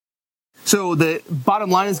So the bottom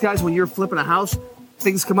line is, guys, when you're flipping a house,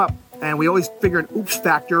 things come up. And we always figure an oops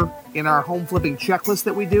factor in our home flipping checklist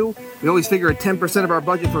that we do. We always figure a 10% of our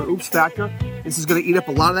budget for an oops factor. This is going to eat up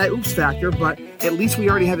a lot of that oops factor, but at least we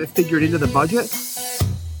already have it figured into the budget.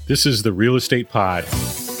 This is the Real Estate Pod.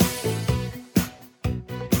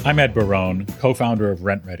 I'm Ed Barone, co-founder of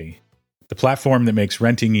RentRedi, the platform that makes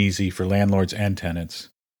renting easy for landlords and tenants.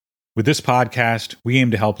 With this podcast, we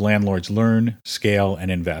aim to help landlords learn, scale, and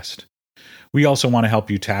invest. We also want to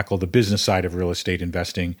help you tackle the business side of real estate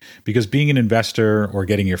investing because being an investor or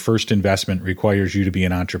getting your first investment requires you to be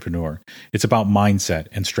an entrepreneur. It's about mindset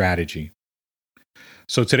and strategy.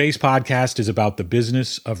 So today's podcast is about the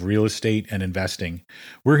business of real estate and investing.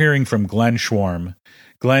 We're hearing from Glenn Schwarm.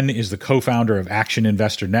 Glenn is the co-founder of Action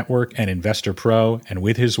Investor Network and Investor Pro, and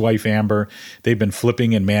with his wife Amber, they've been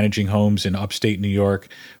flipping and managing homes in upstate New York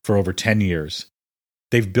for over 10 years.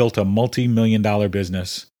 They've built a multi-million-dollar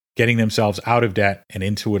business, getting themselves out of debt and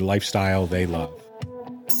into a lifestyle they love.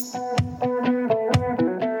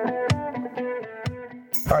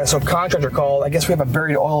 All right, so contractor called. I guess we have a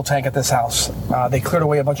buried oil tank at this house. They cleared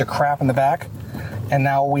away a bunch of crap in the back, and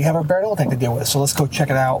now we have a buried oil tank to deal with. So let's go check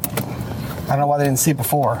it out. I don't know why they didn't see it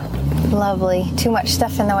before. Lovely. Too much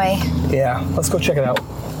stuff in the way. Yeah, let's go check it out.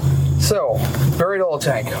 So, buried oil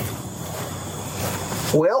tank.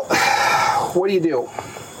 Well, what do you do?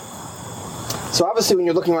 So obviously when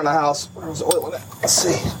you're looking around the house, where's oil in it? Let's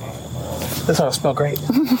see. This ought to smell great.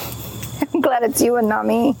 I'm glad it's you and not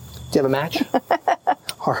me. Do you have a match?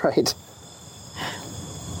 All right.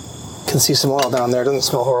 Can see some oil down there. Doesn't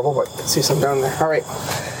smell horrible, but can see some down there. All right.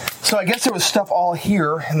 So I guess there was stuff all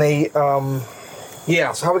here, and they, so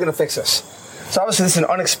how are we going to fix this? So obviously this is an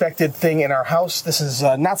unexpected thing in our house. This is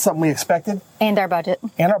not something we expected. And our budget.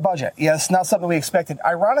 Yes, not something we expected.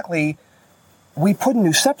 Ironically, we put a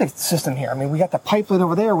new septic system here. I mean, we got the pipeline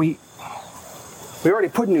over there. We already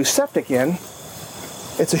put a new septic in.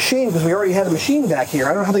 It's a shame because we already had a machine back here.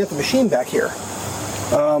 I don't know how they got the machine back here.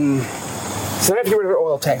 So we have to get rid of our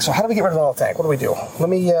oil tank. So how do we get rid of the oil tank? What do we do? Let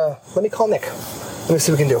me call Nick. Let me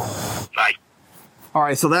see what we can do. Bye. All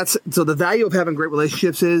right, so the value of having great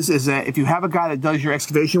relationships is that if you have a guy that does your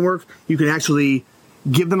excavation work, you can actually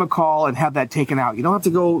give them a call and have that taken out. You don't have to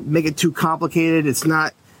go make it too complicated. It's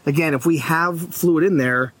not. Again, if we have fluid in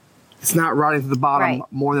there, it's not rotting to the bottom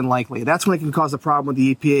more than likely. That's when it can cause a problem with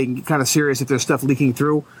the EPA and get kind of serious if there's stuff leaking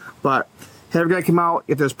through. But have a guy come out.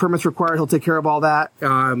 If there's permits required, he'll take care of all that.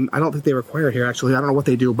 I don't think they require it here, actually. I don't know what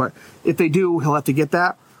they do. But if they do, he'll have to get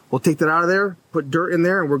that. We'll take that out of there, put dirt in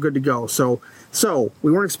there, and we're good to go. So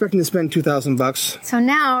we weren't expecting to spend $2,000. So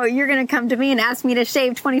now you're going to come to me and ask me to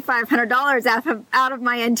shave $2,500 out of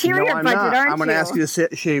my interior budget, aren't you? I'm going to ask you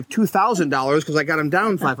to shave $2,000 because I got them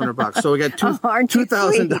down $500. So we got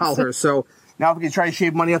 $2,000. So now if we can try to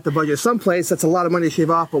shave money off the budget someplace, that's a lot of money to shave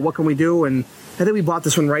off, but what can we do? And I think we bought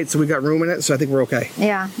this one right, so we got room in it, so I think we're okay.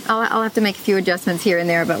 Yeah, I'll have to make a few adjustments here and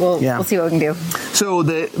there, but we'll see what we can do. So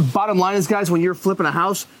the bottom line is, guys, when you're flipping a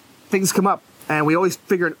house, things come up. And we always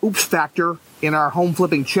figure an oops factor in our home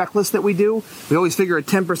flipping checklist that we do. We always figure a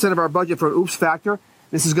 10% of our budget for an oops factor.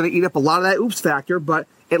 This is going to eat up a lot of that oops factor, but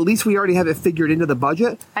at least we already have it figured into the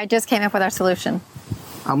budget. I just came up with our solution.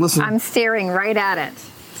 I'm listening. I'm staring right at it.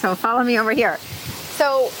 So follow me over here.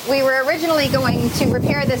 So we were originally going to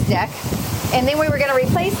repair this deck, and then we were going to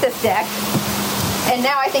replace this deck, and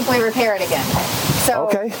now I think we repair it again. So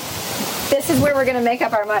this is where we're going to make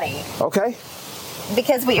up our money. Okay.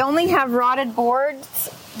 Because we only have rotted boards,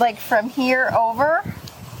 like from here over.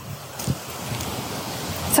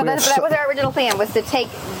 So that was our original plan, was to take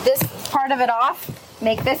this part of it off,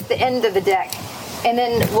 make this the end of the deck, and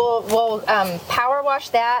then we'll power wash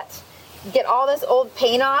that, get all this old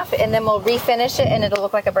paint off, and then we'll refinish it, and it'll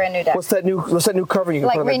look like a brand new deck. What's that new covering you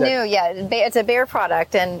can put on that deck? Renew, yeah. It's a Behr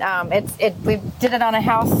product, and we did it on a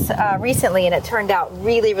house recently, and it turned out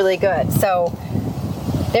really, really good. So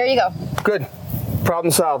there you go. Good.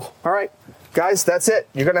 Problem solved. All right, guys, that's it.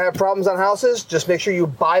 You're going to have problems on houses. Just make sure you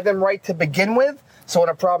buy them right to begin with. So when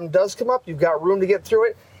a problem does come up, you've got room to get through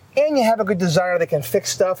it. And you have a good designer that can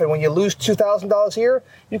fix stuff. And when you lose $2,000 here,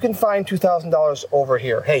 you can find $2,000 over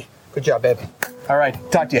here. Hey, good job, babe. All right,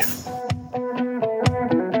 talk to you.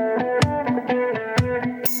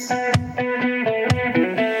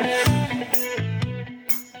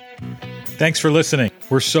 Thanks for listening.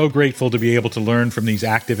 We're so grateful to be able to learn from these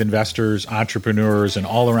active investors, entrepreneurs, and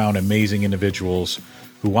all-around amazing individuals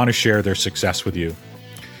who want to share their success with you.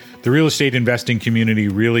 The real estate investing community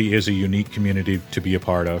really is a unique community to be a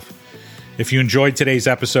part of. If you enjoyed today's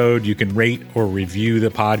episode, you can rate or review the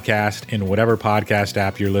podcast in whatever podcast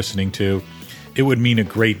app you're listening to. It would mean a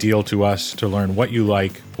great deal to us to learn what you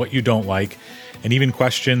like, what you don't like, and even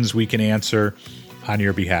questions we can answer on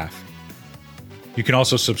your behalf. You can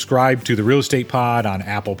also subscribe to the Real Estate Pod on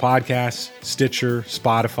Apple Podcasts, Stitcher,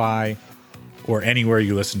 Spotify, or anywhere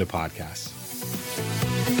you listen to podcasts.